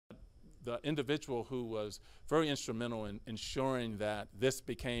the individual who was very instrumental in ensuring that this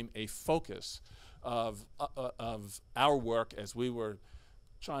became a focus of our work as we were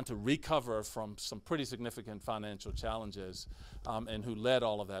trying to recover from some pretty significant financial challenges, and who led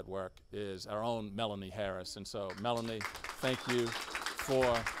all of that work is our own Melanie Harris. And so, Melanie, thank you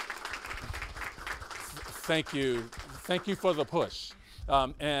for the push.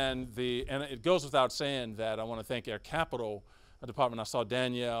 And it goes without saying that I want to thank our capital department. I saw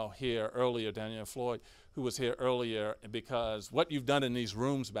Danielle here earlier, Danielle Floyd, who was here earlier, because what you've done in these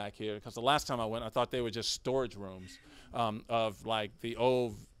rooms back here, because the last time I went, I thought they were just storage rooms of like the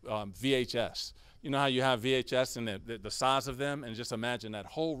old VHS. You know how you have VHS and the size of them, and just imagine that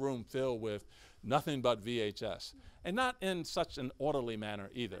whole room filled with nothing but VHS. And not in such an orderly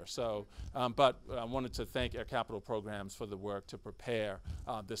manner either. So, but I wanted to thank our capital programs for the work to prepare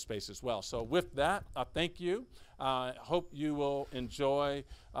this space as well. So with that, thank you. I hope you will enjoy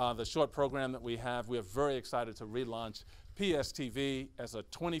the short program that we have. We are very excited to relaunch PSTV as a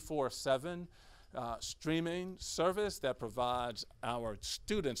 24/7 streaming service that provides our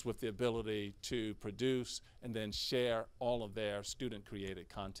students with the ability to produce and then share all of their student-created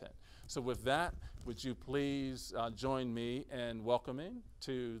content. So with that, would you please join me in welcoming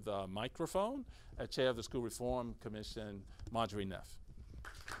to the microphone Chair of the School Reform Commission, Marjorie Neff.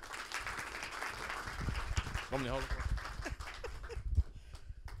 Want me to hold it?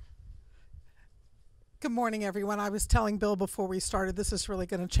 Good morning, everyone. I was telling Bill before we started, this is really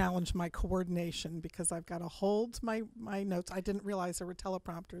going to challenge my coordination because I've got to hold my notes. I didn't realize there were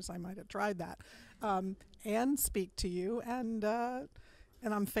teleprompters. I might have tried that. And speak to you, and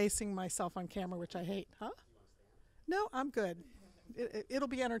I'm facing myself on camera, which I hate. Huh? No, I'm good. It'll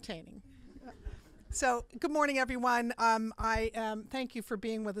be entertaining. So, good morning, everyone. Thank you for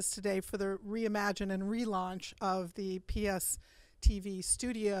being with us today for the reimagine and relaunch of the PSTV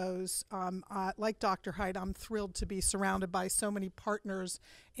studios. Like Dr. Hyde, I'm thrilled to be surrounded by so many partners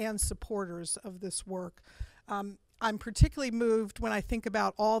and supporters of this work. I'm particularly moved when I think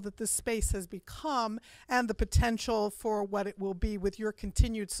about all that this space has become and the potential for what it will be with your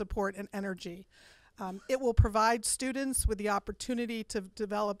continued support and energy. It will provide students with the opportunity to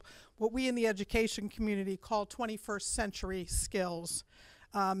develop what we in the education community call 21st century skills.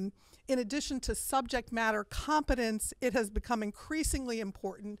 In addition to subject matter competence, it has become increasingly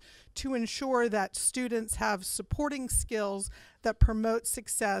important to ensure that students have supporting skills that promote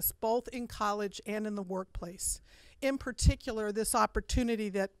success both in college and in the workplace. In particular, this opportunity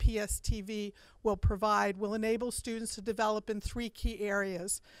that PSTV will provide will enable students to develop in three key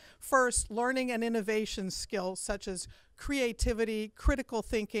areas. First, learning and innovation skills such as creativity, critical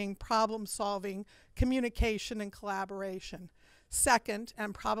thinking, problem solving, communication, and collaboration. Second,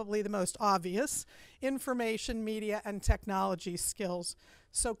 and probably the most obvious, information, media, and technology skills,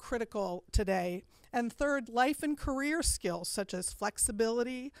 so critical today. And third, life and career skills such as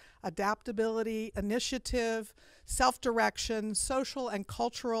flexibility, adaptability, initiative, self-direction, social and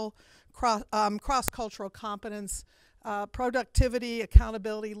cultural, cross-cultural competence, productivity,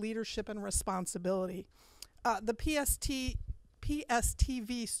 accountability, leadership, and responsibility. The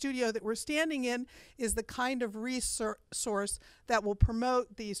PSTV studio that we're standing in is the kind of resource that will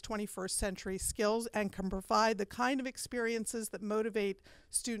promote these 21st century skills and can provide the kind of experiences that motivate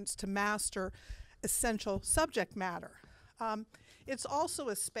students to master essential subject matter. It's also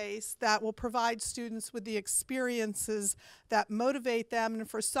a space that will provide students with the experiences that motivate them, and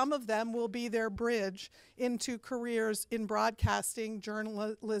for some of them will be their bridge into careers in broadcasting,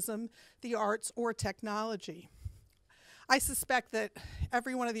 journalism, the arts, or technology. I suspect that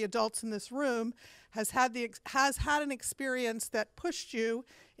every one of the adults in this room has had an experience that pushed you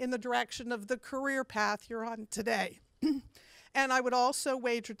in the direction of the career path you're on today. And I would also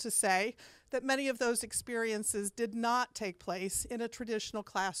wager to say that many of those experiences did not take place in a traditional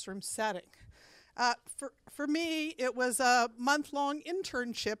classroom setting. For me, it was a month-long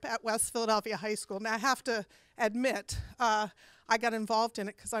internship at West Philadelphia High School. Now, I have to admit, I got involved in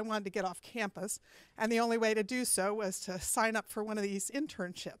it because I wanted to get off campus, and the only way to do so was to sign up for one of these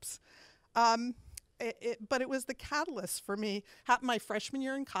internships. But it was the catalyst for me. Happened my freshman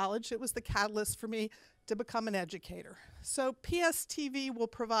year in college. It was the catalyst for me to become an educator. So PSTV will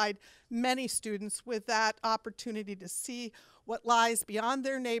provide many students with that opportunity to see what lies beyond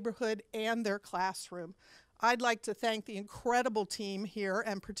their neighborhood and their classroom. I'd like to thank the incredible team here,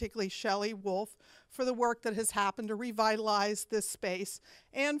 and particularly Shelley Wolf, for the work that has happened to revitalize this space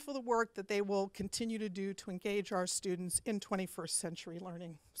and for the work that they will continue to do to engage our students in 21st century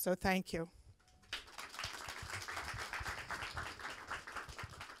learning. So thank you.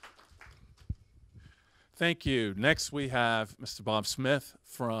 Thank you. Next we have Mr. Bob Smith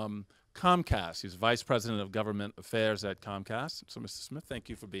from Comcast. He's Vice President of Government Affairs at Comcast. So, Mr. Smith, thank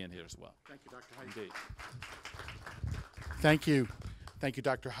you for being here as well. Thank you, Dr. Height. Indeed. Thank you. Thank you,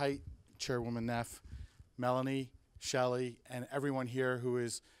 Dr. Height, Chairwoman Neff, Melanie, Shelley, and everyone here who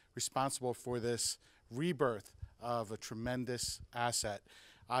is responsible for this rebirth of a tremendous asset.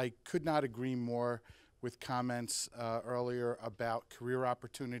 I could not agree more with comments earlier about career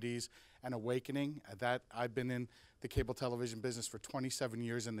opportunities and awakening. That I've been in the cable television business for 27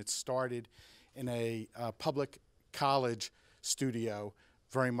 years, and it started in a public college studio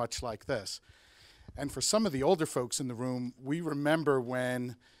very much like this. And for some of the older folks in the room, we remember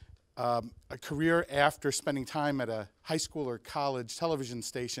when a career after spending time at a high school or college television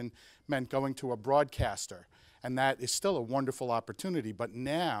station meant going to a broadcaster. And that is still a wonderful opportunity. But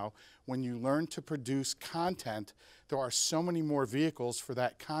now, when you learn to produce content, there are so many more vehicles for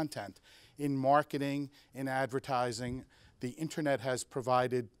that content. In marketing, in advertising, the internet has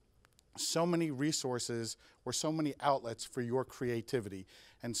provided so many resources or so many outlets for your creativity.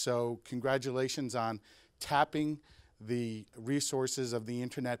 And so congratulations on tapping the resources of the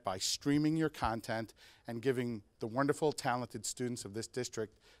internet by streaming your content and giving the wonderful, talented students of this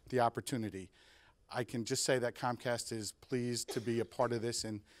district the opportunity. I can just say that Comcast is pleased to be a part of this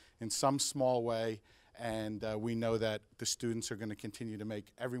in some small way, and we know that the students are going to continue to make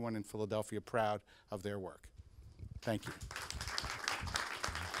everyone in Philadelphia proud of their work. Thank you.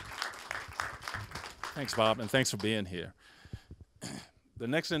 Thanks, Bob, and thanks for being here. The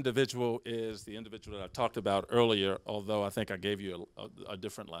next individual is the individual that I talked about earlier, although I think I gave you a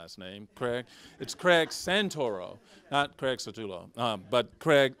different last name, Craig. It's Craig Santoro, not Craig Sotullo, but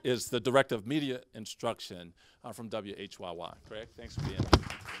Craig is the Director of Media Instruction from WHYY. Craig, thanks for being here.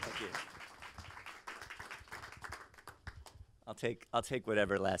 Thank you. I'll take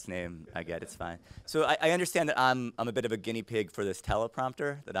whatever last name I get. It's fine. So I understand that I'm a bit of a guinea pig for this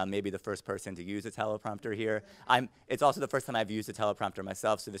teleprompter. That I'm maybe the first person to use a teleprompter here. It's also the first time I've used a teleprompter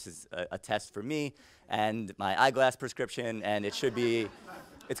myself. So this is a test for me and my eyeglass prescription. And it's going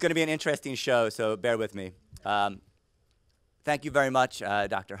to be an interesting show. So bear with me. Thank you very much,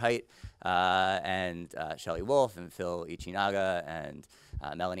 Dr. Height and Shelley Wolf and Phil Ichinaga and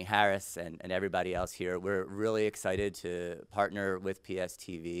Melanie Harris and everybody else here. We're really excited to partner with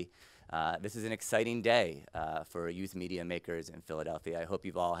PSTV. This is an exciting day for youth media makers in Philadelphia. I hope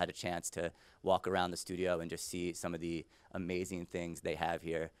you've all had a chance to walk around the studio and just see some of the amazing things they have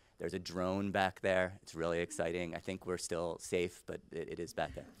here. There's a drone back there. It's really exciting. I think we're still safe, but it is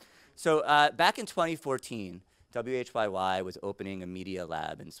back there. So back in 2014, WHYY was opening a media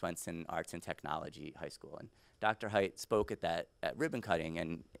lab in Swenson Arts and Technology High School. And Dr. Height spoke at ribbon cutting,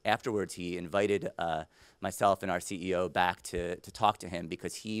 and afterwards he invited myself and our CEO back to talk to him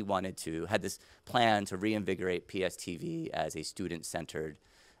because he had this plan to reinvigorate PSTV as a student-centered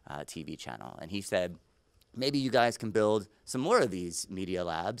TV channel. And he said, maybe you guys can build some more of these media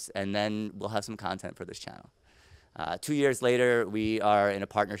labs, and then we'll have some content for this channel. 2 years later, we are in a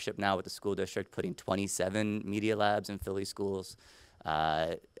partnership now with the school district, putting 27 media labs in Philly schools,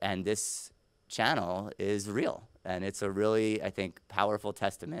 and this channel is real. And it's a really, I think, powerful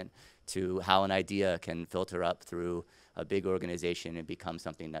testament to how an idea can filter up through a big organization and become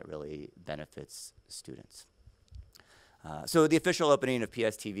something that really benefits students. So the official opening of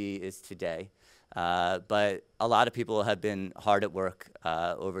PSTV is today, but a lot of people have been hard at work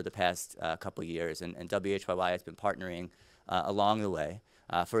over the past couple years, and WHYY has been partnering along the way.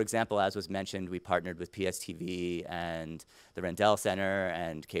 For example, as was mentioned, we partnered with PSTV and the Rendell Center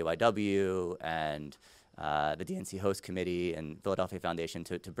and KYW and the DNC Host Committee and Philadelphia Foundation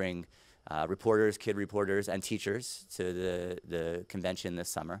to bring reporters, kid reporters, and teachers to the convention this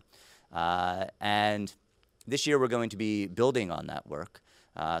summer. And this year we're going to be building on that work.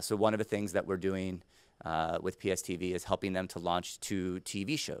 So one of the things that we're doing with PSTV is helping them to launch 2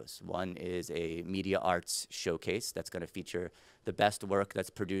 TV shows. One is a media arts showcase that's going to feature the best work that's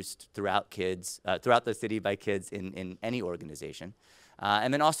produced throughout the city by kids in any organization.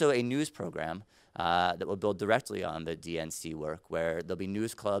 And then also a news program that will build directly on the DNC work, where there'll be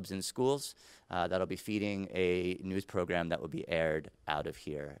news clubs in schools that'll be feeding a news program that will be aired out of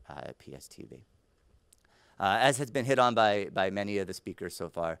here at PSTV. As has been hit on by many of the speakers so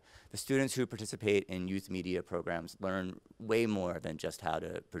far, the students who participate in youth media programs learn way more than just how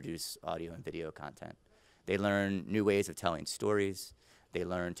to produce audio and video content. They learn new ways of telling stories. They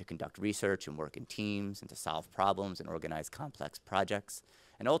learn to conduct research and work in teams and to solve problems and organize complex projects.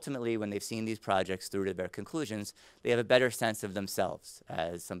 And ultimately, when they've seen these projects through to their conclusions, they have a better sense of themselves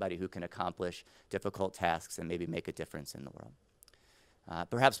as somebody who can accomplish difficult tasks and maybe make a difference in the world.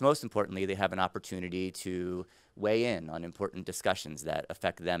 Perhaps most importantly, they have an opportunity to weigh in on important discussions that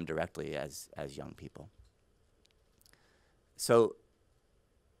affect them directly as young people. So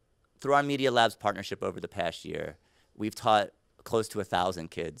through our Media Labs partnership over the past year, we've taught close to 1,000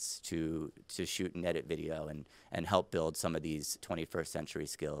 kids to shoot and edit video and help build some of these 21st century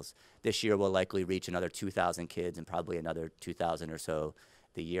skills. This year we'll likely reach another 2,000 kids and probably another 2,000 or so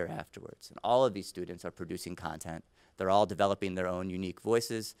the year afterwards. And all of these students are producing content. They're all developing their own unique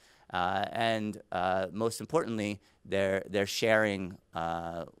voices, and most importantly, they're sharing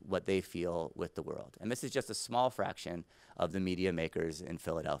what they feel with the world. And this is just a small fraction of the media makers in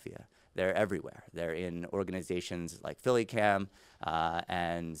Philadelphia. They're everywhere. They're in organizations like PhillyCam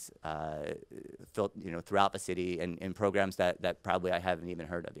and throughout the city, and in programs that probably I haven't even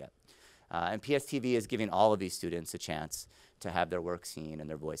heard of yet. And PSTV is giving all of these students a chance to have their work seen and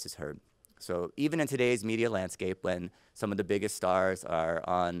their voices heard. So even in today's media landscape, when some of the biggest stars are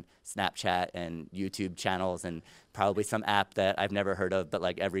on Snapchat and YouTube channels and probably some app that I've never heard of, but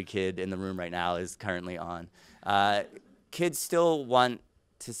like every kid in the room right now is currently on, kids still want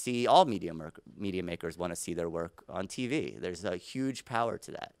to see, all media makers want to see their work on TV. There's a huge power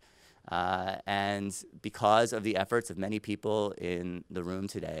to that. And because of the efforts of many people in the room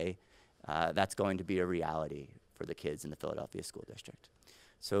today, that's going to be a reality for the kids in the Philadelphia School District.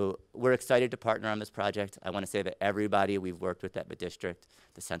 So we're excited to partner on this project. I want to say that everybody we've worked with at the district,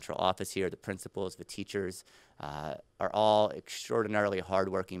 the central office here, the principals, the teachers, are all extraordinarily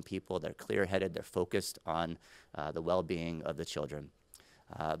hardworking people. They're clear-headed, they're focused on the well-being of the children.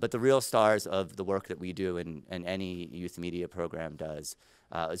 But the real stars of the work that we do and any youth media program does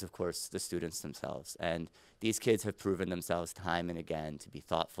is, of course, the students themselves. And these kids have proven themselves time and again to be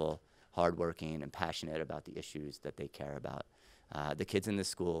thoughtful, hardworking, and passionate about the issues that they care about. The kids in this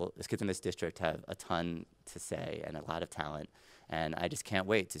school, the kids in this district have a ton to say and a lot of talent, and I just can't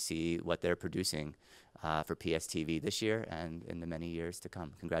wait to see what they're producing for PSTV this year and in the many years to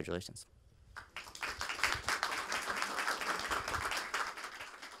come. Congratulations.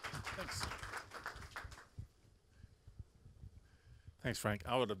 Thanks. Thanks, Frank.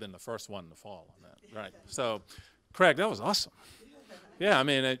 I would have been the first one to fall on that. Right. So, Craig, that was awesome. Yeah, I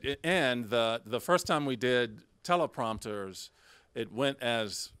mean, and the first time we did teleprompters, it went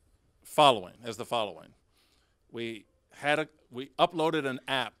as the following. We uploaded an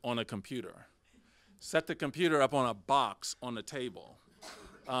app on a computer, set the computer up on a box on the table,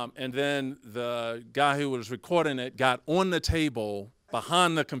 and then the guy who was recording it got on the table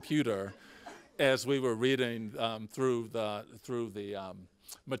behind the computer as we were reading through the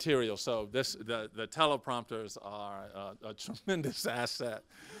material. So the teleprompters are a tremendous asset,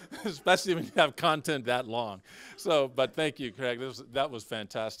 especially when you have content that long. So, but thank you, Craig. That was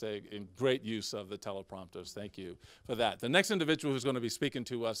fantastic and great use of the teleprompters. Thank you for that. The next individual who's going to be speaking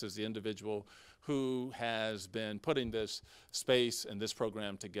to us is the individual who has been putting this space and this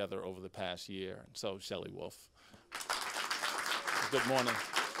program together over the past year. So, Shelley Wolf. Good morning.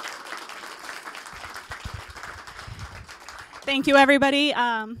 Thank you, everybody.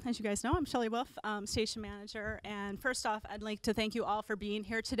 As you guys know, I'm Shelley Wolf, station manager. And first off, I'd like to thank you all for being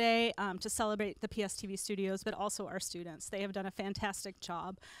here today to celebrate the PSTV studios, but also our students. They have done a fantastic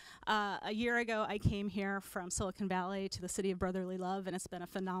job. A year ago, I came here from Silicon Valley to the city of brotherly love, and it's been a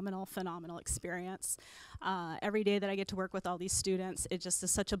phenomenal, phenomenal experience. Every day that I get to work with all these students, it just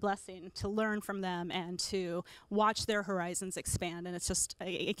is such a blessing to learn from them and to watch their horizons expand. And it's just,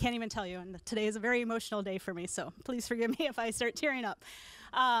 I can't even tell you. And today is a very emotional day for me, so please forgive me if I start tearing up.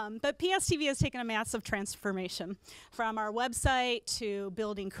 But PSTV has taken a massive transformation from our website to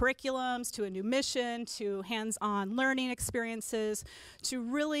building curriculums to a new mission to hands-on learning experiences to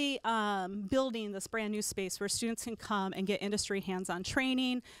really building this brand new space where students can come and get industry hands-on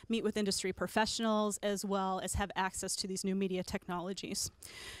training, meet with industry professionals, as well as have access to these new media technologies.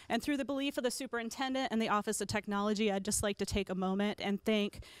 And through the belief of the superintendent and the Office of Technology, I'd just like to take a moment and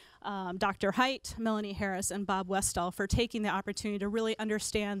thank Dr. Height, Melanie Harris, and Bob Westall for taking the opportunity to really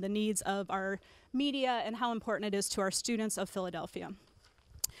understand the needs of our media and how important it is to our students of Philadelphia.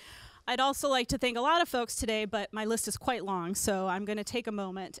 I'd also like to thank a lot of folks today, but my list is quite long, so I'm going to take a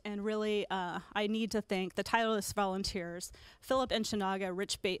moment and really I need to thank the tireless volunteers, Philip Enchinaga,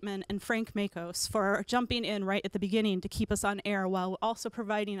 Rich Bateman, and Frank Makos for jumping in right at the beginning to keep us on air while also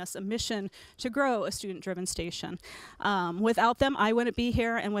providing us a mission to grow a student-driven station. Without them, I wouldn't be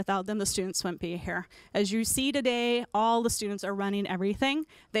here, and without them, the students wouldn't be here. As you see today, all the students are running everything.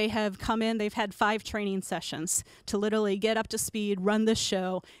 They have come in, they've had 5 training sessions to literally get up to speed, run this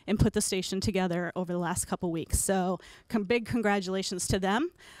show, and put this the station together over the last couple weeks. So big congratulations to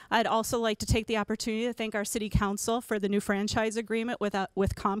them. I'd also like to take the opportunity to thank our City Council for the new franchise agreement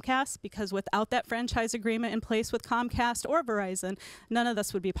with Comcast, because without that franchise agreement in place with Comcast or Verizon, none of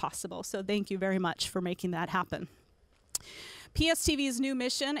this would be possible. So thank you very much for making that happen. PSTV's new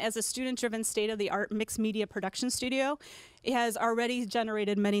mission as a student-driven state-of-the-art mixed media production studio, it has already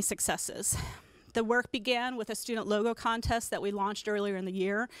generated many successes. The work began with a student logo contest that we launched earlier in the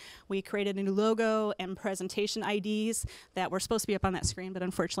year. We created a new logo and presentation IDs that were supposed to be up on that screen, but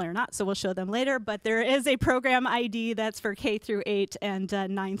unfortunately are not, so we'll show them later. But there is a program ID that's for K through 8 and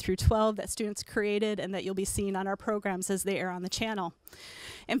 9 through 12 that students created and that you'll be seeing on our programs as they air on the channel.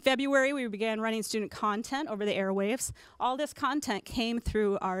 In February, we began running student content over the airwaves. All this content came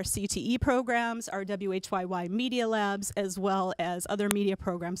through our CTE programs, our WHYY media labs, as well as other media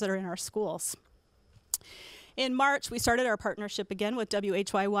programs that are in our schools. In March, we started our partnership again with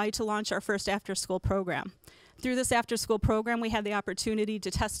WHYY to launch our first after-school program. Through this after-school program, we had the opportunity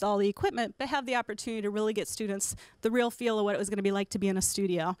to test all the equipment, but have the opportunity to really get students the real feel of what it was going to be like to be in a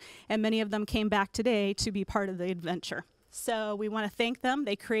studio. And many of them came back today to be part of the adventure. So we want to thank them.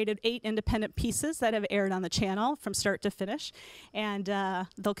 They created 8 independent pieces that have aired on the channel from start to finish, and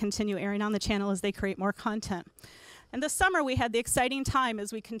they'll continue airing on the channel as they create more content. And this summer, we had the exciting time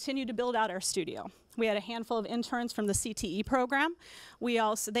as we continue to build out our studio. We had a handful of interns from the CTE program.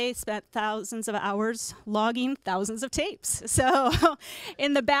 They spent thousands of hours logging thousands of tapes. So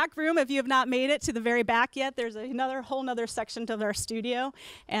in the back room, if you have not made it to the very back yet, there's whole nother section of our studio.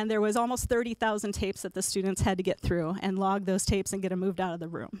 And there was almost 30,000 tapes that the students had to get through and log those tapes and get them moved out of the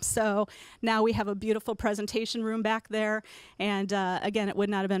room. So now we have a beautiful presentation room back there. And again, it would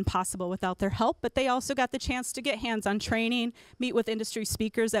not have been possible without their help. But they also got the chance to get hands-on training, meet with industry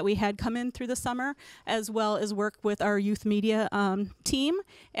speakers that we had come in through the summer, as well as work with our youth media team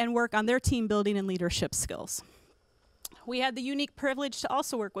and work on their team building and leadership skills. We had the unique privilege to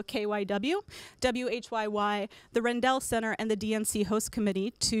also work with KYW, WHYY, the Rendell Center, and the DNC Host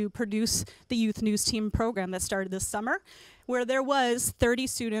Committee to produce the Youth News Team program that started this summer, where there was 30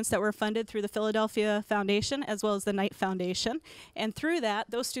 students that were funded through the Philadelphia Foundation as well as the Knight Foundation. And through that,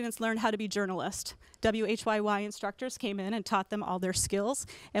 those students learned how to be journalists. WHYY instructors came in and taught them all their skills,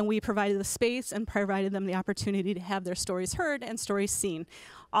 and we provided the space and provided them the opportunity to have their stories heard and stories seen.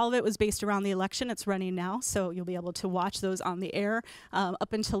 All of it was based around the election. It's running now, so you'll be able to watch those on the air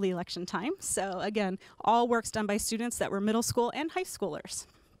up until the election time. So again, all work's done by students that were middle school and high schoolers.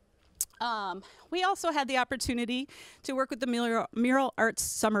 We also had the opportunity to work with the Mural Arts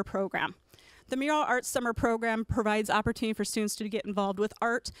Summer Program. The Mural Arts Summer Program provides opportunity for students to get involved with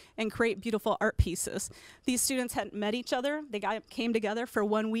art and create beautiful art pieces. These students hadn't met each other. They came together for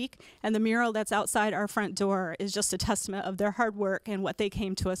 1 week, and the mural that's outside our front door is just a testament of their hard work and what they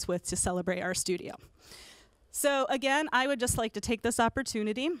came to us with to celebrate our studio. So again, I would just like to take this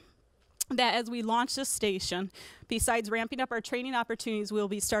opportunity that as we launch this station, besides ramping up our training opportunities, we'll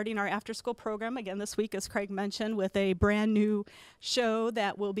be starting our after-school program again this week, as Craig mentioned, with a brand new show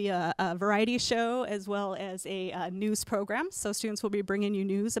that will be a variety show as well as a news program. So students will be bringing you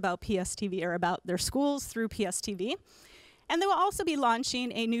news about PSTV or about their schools through PSTV. And they will also be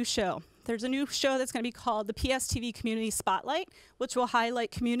launching a new show. There's a new show that's going to be called the PSTV Community Spotlight, which will highlight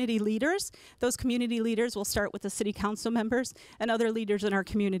community leaders. Those community leaders will start with the city council members and other leaders in our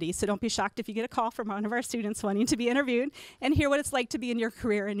community. So don't be shocked if you get a call from one of our students wanting to be interviewed and hear what it's like to be in your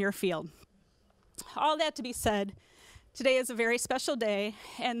career in your field. All that to be said, today is a very special day,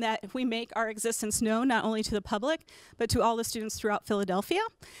 and that we make our existence known not only to the public, but to all the students throughout Philadelphia,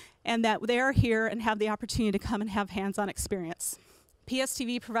 and that they are here and have the opportunity to come and have hands-on experience.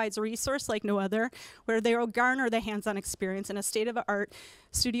 PSTV provides a resource like no other, where they will garner the hands-on experience in a state-of-the-art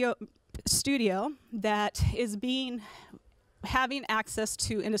studio that is having access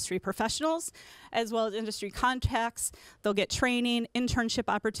to industry professionals, as well as industry contacts. They'll get training, internship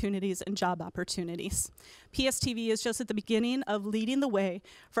opportunities, and job opportunities. PSTV is just at the beginning of leading the way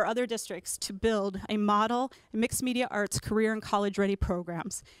for other districts to build a model mixed media arts career and college-ready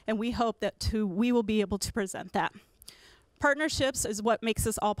programs, and we hope that we will be able to present that. Partnerships is what makes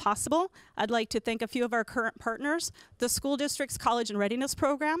this all possible. I'd like to thank a few of our current partners: the School District's College and Readiness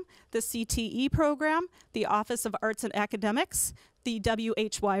Program, the CTE Program, the Office of Arts and Academics, the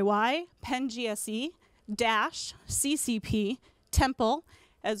WHYY, Penn GSE, DASH, CCP, Temple,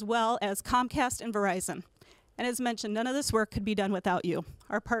 as well as Comcast and Verizon. And as mentioned, none of this work could be done without you.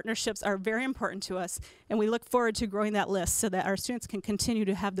 Our partnerships are very important to us, and we look forward to growing that list so that our students can continue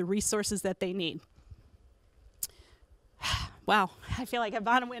to have the resources that they need. Wow, I feel like I'm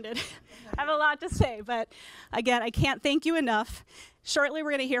bottom-winded. I have a lot to say, but again, I can't thank you enough. Shortly, we're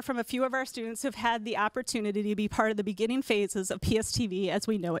going to hear from a few of our students who've had the opportunity to be part of the beginning phases of PSTV as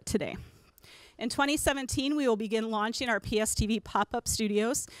we know it today. In 2017, we will begin launching our PSTV pop-up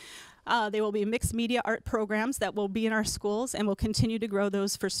studios. They will be mixed media art programs that will be in our schools, and we'll continue to grow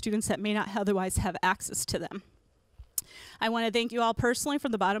those for students that may not otherwise have access to them. I want to thank you all personally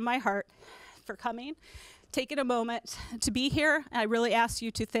from the bottom of my heart for coming, taking a moment to be here. I really ask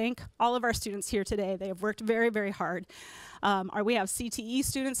you to thank all of our students here today. They have worked very, very hard. We have CTE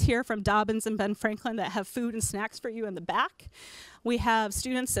students here from Dobbins and Ben Franklin that have food and snacks for you in the back. We have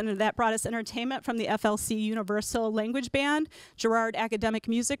students that brought us entertainment from the FLC Universal Language Band, Girard Academic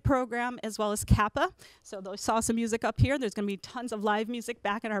Music Program, as well as Kappa. So they saw some music up here. There's going to be tons of live music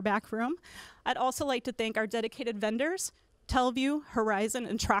back in our back room. I'd also like to thank our dedicated vendors, Teleview, Horizon,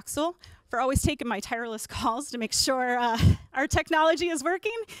 and Troxel, for always taking my tireless calls to make sure our technology is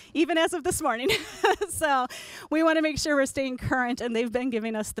working, even as of this morning. So we want to make sure we're staying current, and they've been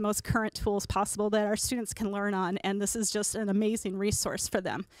giving us the most current tools possible that our students can learn on, and this is just an amazing resource for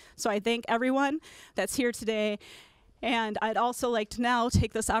them. So I thank everyone that's here today, and I'd also like to now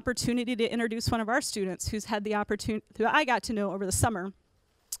take this opportunity to introduce one of our students who's had the opportunity, who I got to know over the summer.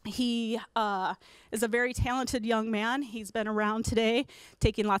 He is a very talented young man. He's been around today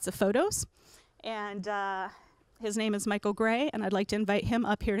taking lots of photos. And his name is Michael Gray, and I'd like to invite him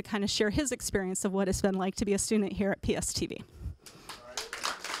up here to kind of share his experience of what it's been like to be a student here at PSTV.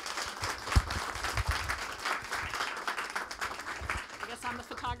 I guess I'm the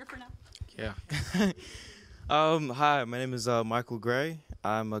photographer now. Yeah. Hi, my name is Michael Gray.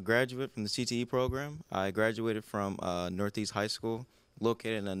 I'm a graduate from the CTE program. I graduated from Northeast High School,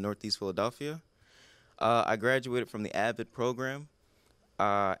 located in Northeast Philadelphia. I graduated from the AVID program.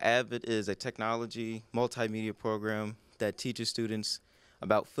 AVID is a technology multimedia program that teaches students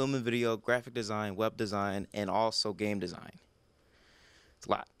about film and video, graphic design, web design, and also game design. It's a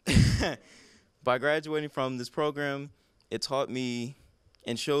lot. By graduating from this program, it taught me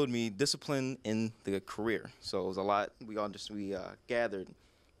and showed me discipline in the career. So it was a lot we gathered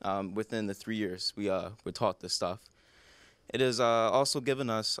within the 3 years we were taught this stuff. It has also given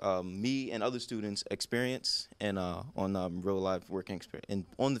us, me and other students, experience and on real life working experience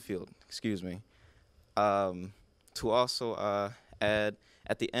on the field. Excuse me. To also add,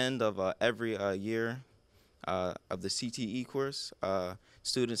 at the end of every year of the CTE course,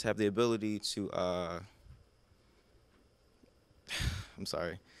 students have the ability to. I'm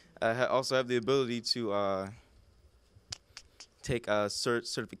sorry. Also have the ability to take a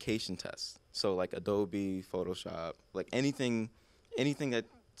certification test. So like Adobe, Photoshop, like anything that's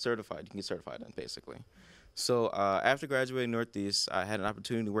certified, you can get certified in basically. So after graduating Northeast, I had an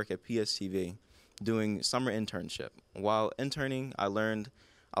opportunity to work at PSTV doing summer internship. While interning, I learned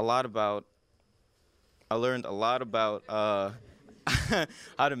a lot about how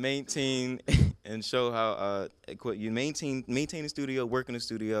to maintain and show how you maintain a studio, work in a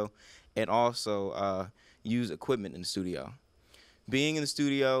studio, and also use equipment in the studio. Being in the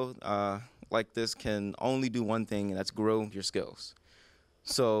studio like this can only do one thing, and that's grow your skills.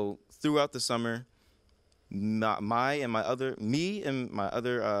 So throughout the summer, me and my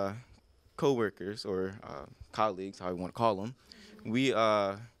other co-workers or colleagues, how you want to call them, we did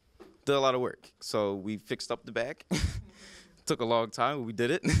a lot of work. So we fixed up the back. Took a long time, but we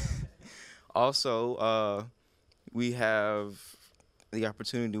did it. Also, we have the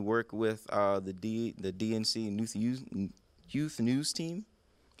opportunity to work with the DNC Youth News team,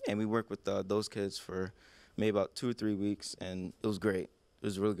 and we worked with those kids for maybe about 2 or 3 weeks, and it was great. It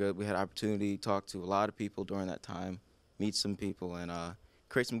was really good. We had an opportunity to talk to a lot of people during that time, meet some people, and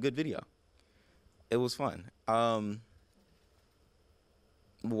create some good video. It was fun.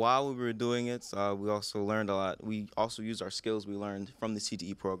 While we were doing it, we also learned a lot. We also used our skills we learned from the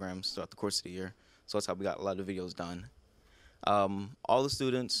CTE programs throughout the course of the year. So that's how we got a lot of videos done. All the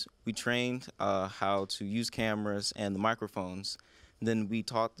students, we trained how to use cameras and the microphones. Then we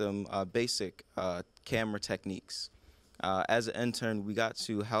taught them basic camera techniques. As an intern, we got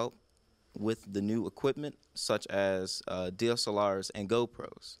to help with the new equipment, such as DSLRs and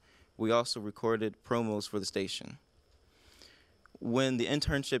GoPros. We also recorded promos for the station. When the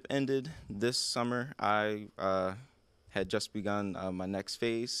internship ended this summer, I had just begun my next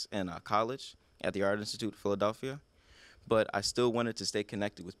phase in college at the Art Institute of Philadelphia, but I still wanted to stay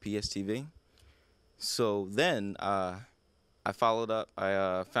connected with PSTV. So then I followed up.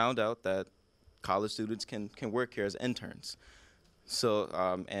 I found out that college students can work here as interns, so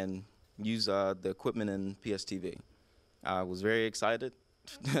and use the equipment in PSTV. I was very excited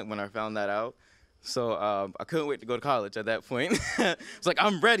when I found that out. So I couldn't wait to go to college at that point. It's like,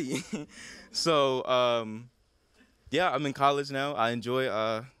 I'm ready. So Yeah, I'm in college now. I enjoy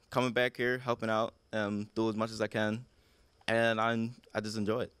coming back here, helping out, do as much as I can, and I just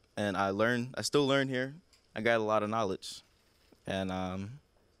enjoy it. And I still learn here. I got a lot of knowledge, and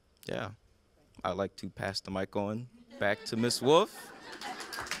yeah, I'd like to pass the mic on back to Miss Wolf.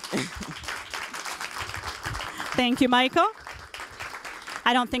 Thank you, Michael.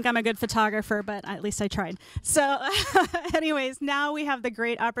 I don't think I'm a good photographer, but at least I tried. So anyways, now we have the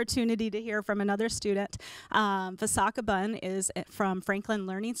great opportunity to hear from another student. Vasaka Bunn is from Franklin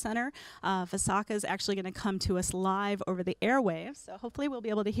Learning Center. Vasaka is actually going to come to us live over the airwaves. So hopefully we'll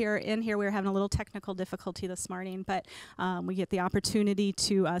be able to hear in here. We were having a little technical difficulty this morning, but we get the opportunity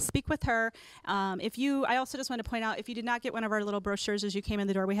to speak with her. I also just want to point out, if you did not get one of our little brochures as you came in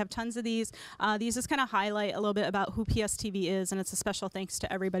the door, we have tons of these. These just kind of highlight a little bit about who PSTV is, and it's a special thanks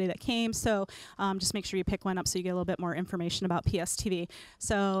to everybody that came. So just make sure you pick one up so you get a little bit more information about PSTV.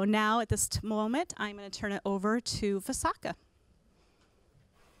 So now at this moment, I'm going to turn it over to Vasaka.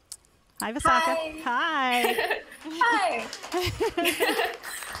 Hi, Vasaka. Hi. Hi.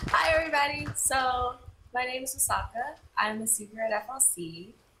 Hi, everybody. So my name is Vasaka. I'm a senior at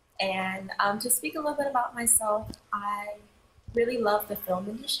FLC. And to speak a little bit about myself, I really love the film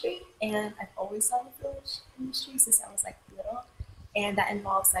industry. And I've always loved the film industry since I was like little. And that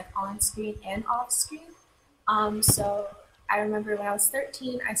involves like on-screen and off-screen. So I remember when I was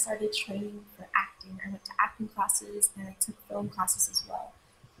 13, I started training for acting. I went to acting classes and I took film classes as well.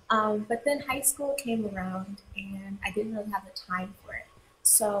 But then high school came around and I didn't really have the time for it.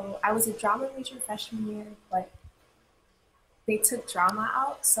 So I was a drama major freshman year, but they took drama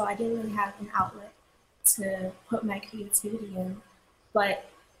out, so I didn't really have an outlet to put my creativity in. But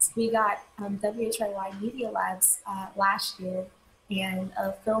we got WHYY Media Labs last year and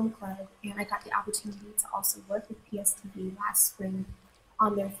a film club, and I got the opportunity to also work with PSTV last spring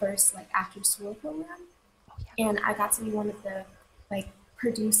on their first like after school program. And I got to be one of the like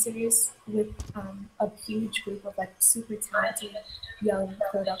producers with a huge group of like super talented young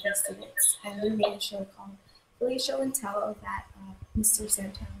Philadelphia students. And we made a show called Philly Show and Tell that Mr.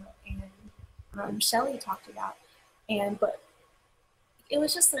 Santana and Shelly talked about. But it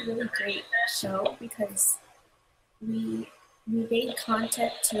was just a really great show because we made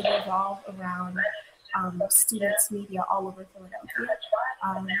content to revolve around students' media all over Philadelphia.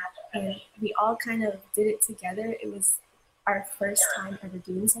 And we all kind of did it together. It was our first time ever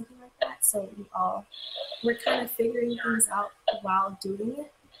doing something like that. So we all were kind of figuring things out while doing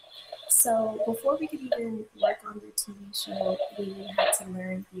it. So before we could even work on the TV show, we had to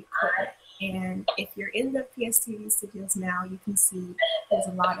learn the equipment. And if you're in the PSTV studios now, you can see there's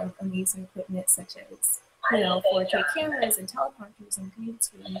a lot of amazing equipment such as 4K cameras and teleprompters and green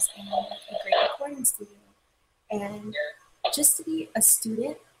screens and a great recording studio. And just to be a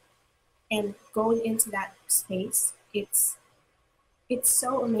student and going into that space, it's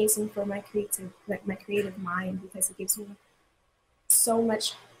so amazing for my creative mind because it gives me so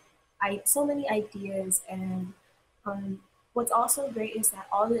many ideas. And what's also great is that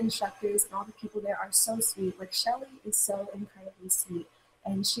all the instructors and all the people there are so sweet. Like Shelly is so incredibly sweet,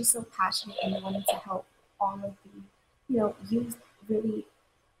 and she's so passionate and wanting to help all of the, youth really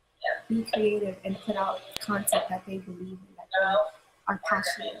be creative and put out content that they believe in, that they are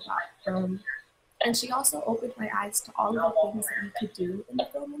passionate about. And she also opened my eyes to all of the things that you could do in the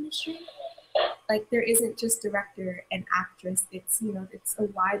film industry. Like there isn't just director and actress, it's a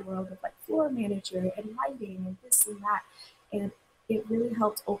wide world of like floor manager and lighting and this and that. And it really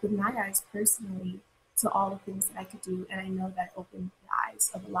helped open my eyes personally to all the things that I could do. And I know that opened the eyes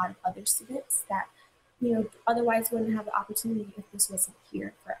of a lot of other students that otherwise wouldn't have the opportunity if this wasn't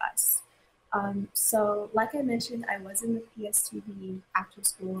here for us. So like I mentioned, I was in the PSTV after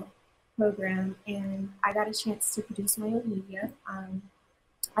school program and I got a chance to produce my own media.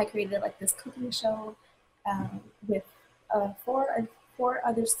 I created like this cooking show with four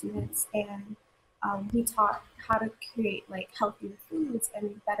other students, and we taught how to create like healthier foods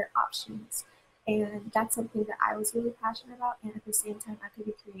and better options. And that's something that I was really passionate about, and at the same time I could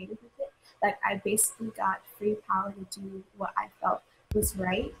be creative with it. Like I basically got free power to do what I felt was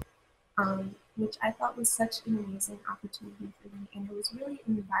right, which I thought was such an amazing opportunity for me. And it was really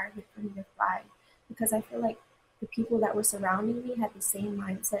an environment for me to thrive because I feel like the people that were surrounding me had the same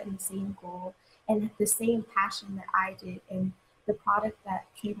mindset and the same goal and the same passion that I did. And the product that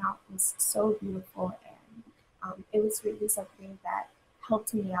came out was so beautiful, and it was really something that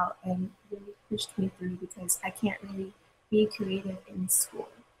helped me out and really pushed me through because I can't really be creative in school.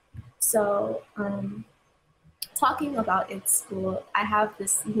 So talking about in school, I have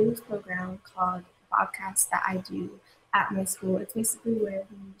this news program called Podcast that I do at my school. It's basically where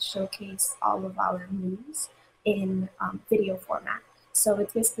we showcase all of our news in video format. So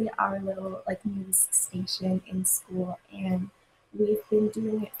it's basically our little like news station in school, and we've been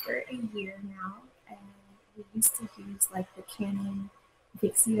doing it for a year now. And we used to use like the Canon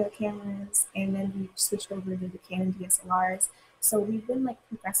Vixia cameras, and then we switched over to the Canon DSLRs. So we've been like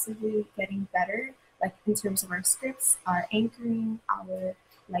progressively getting better, like in terms of our scripts, our anchoring, our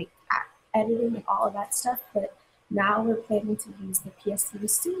like editing, and all of that stuff. But now we're planning to use the PSTV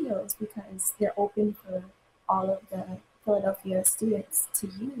studios because they're open for all of the Philadelphia students to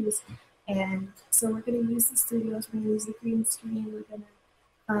use. And so we're going to use the studios, we're going to use the green screen, we're going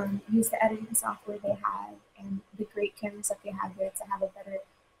to use the editing software they have and the great cameras that they have there to have a better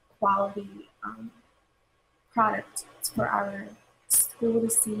quality product for our school to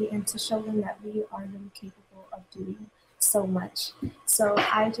see and to show them that we are really capable of doing so much. So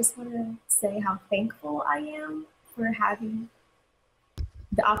I just want to say how thankful I am for having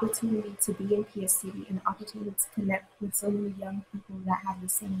the opportunity to be in PSTV and the opportunity to connect with so many young people that have the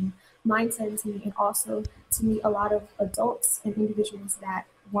same mindset as me, and also to meet a lot of adults and individuals that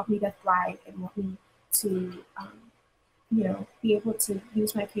want me to thrive and want me to, be able to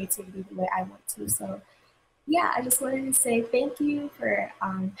use my creativity the way I want to. So yeah, I just wanted to say thank you for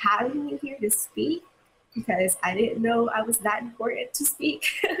having me here to speak, because I didn't know I was that important to speak.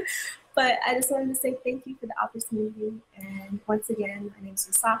 But I just wanted to say thank you for the opportunity. And once again, my name is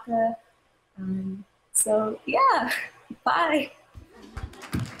Osaka. So yeah, bye.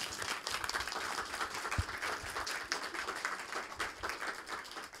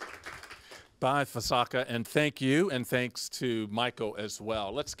 Bye, Fasaka, and thank you, and thanks to Michael as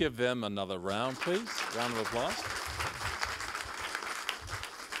well. Let's give them another round, please. Round of applause.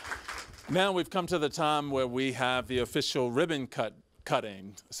 Now we've come to the time where we have the official ribbon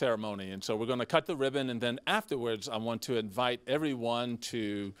cutting ceremony, and so we're going to cut the ribbon, and then afterwards I want to invite everyone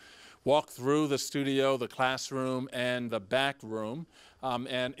to walk through the studio, the classroom, and the back room.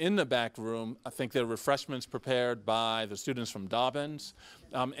 And in the back room, I think there are refreshments prepared by the students from Dobbins,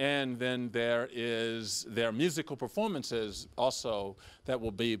 and then there are musical performances also that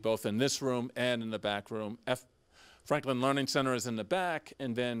will be both in this room and in the back room. Franklin Learning Center is in the back,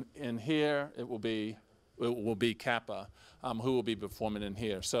 and then in here it will be Kappa, who will be performing in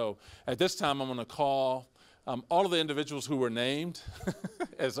here. So at this time, I'm going to call all of the individuals who were named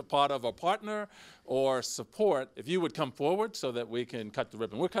as a part of a partner or support, if you would come forward so that we can cut the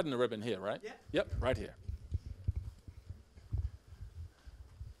ribbon. We're cutting the ribbon here, right? Yep. Yep, right here.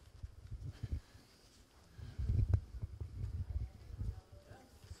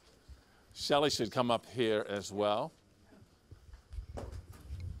 Shelley should come up here as well.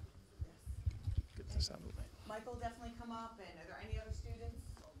 Get this out of the way. Michael, definitely come up, and are there any other students?